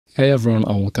Hey everyone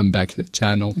and welcome back to the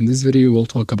channel. In this video we'll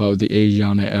talk about the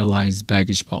Asiana Airlines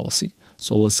Baggage Policy.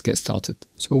 So let's get started.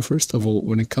 So first of all,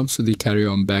 when it comes to the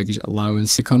carry-on baggage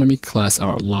allowance, economy class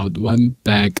are allowed one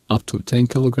bag up to 10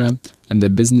 kg and the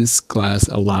business class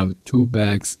allowed two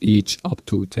bags each up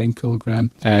to 10 kg.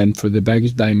 And for the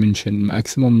baggage dimension,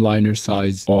 maximum liner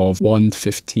size of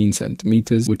 115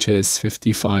 centimeters, which is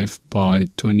 55 by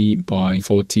 20 by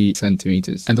 40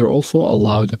 centimeters. And they're also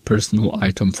allowed a personal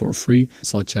item for free,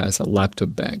 such as a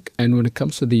laptop bag. And when it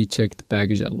comes to the checked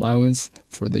baggage allowance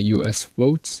for the US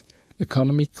votes,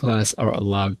 economy class are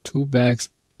allowed two bags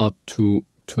up to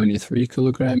 23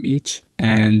 kg each,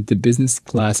 and the business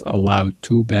class allowed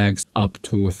two bags up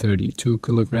to 32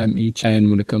 kg each. And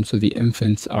when it comes to the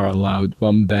infants, are allowed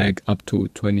one bag up to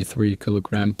 23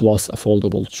 kg plus a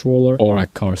foldable stroller or a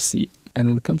car seat. And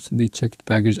when it comes to the checked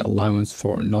baggage allowance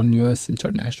for non-US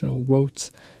international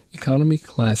routes, economy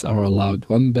class are allowed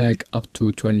one bag up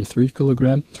to 23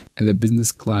 kg and the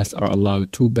business class are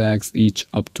allowed two bags each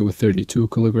up to 32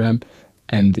 kg,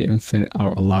 and the infant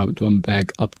are allowed one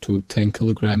bag up to 10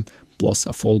 kg plus a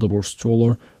foldable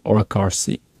stroller or a car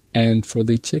seat. And for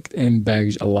the checked-in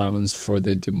baggage allowance for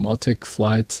the domestic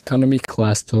flights, economy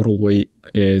class total weight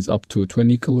is up to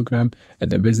 20 kg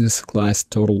and the business class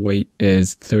total weight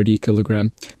is 30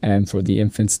 kg. And for the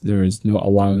infants, there is no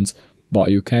allowance,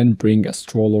 but you can bring a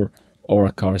stroller or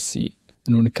a car seat.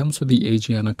 And when it comes to the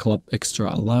Asiana Club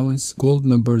extra allowance, gold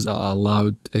members are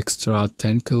allowed extra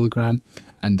 10 kg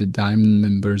and the diamond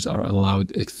members are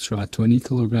allowed extra 20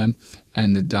 kg,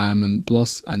 and the diamond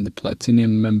plus and the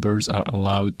platinum members are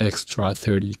allowed extra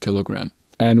 30 kg.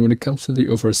 And when it comes to the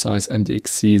oversize and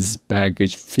exceeds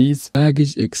baggage fees,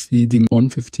 baggage exceeding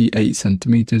 158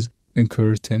 centimeters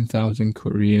incur 10,000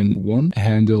 Korean won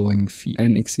handling fee,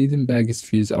 and exceeding baggage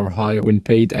fees are higher when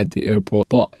paid at the airport,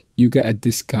 but you get a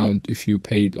discount if you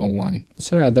paid online.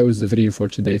 So yeah, that was the video for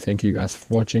today. Thank you guys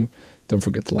for watching. Don't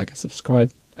forget to like and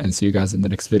subscribe, and see you guys in the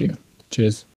next video. Cheers.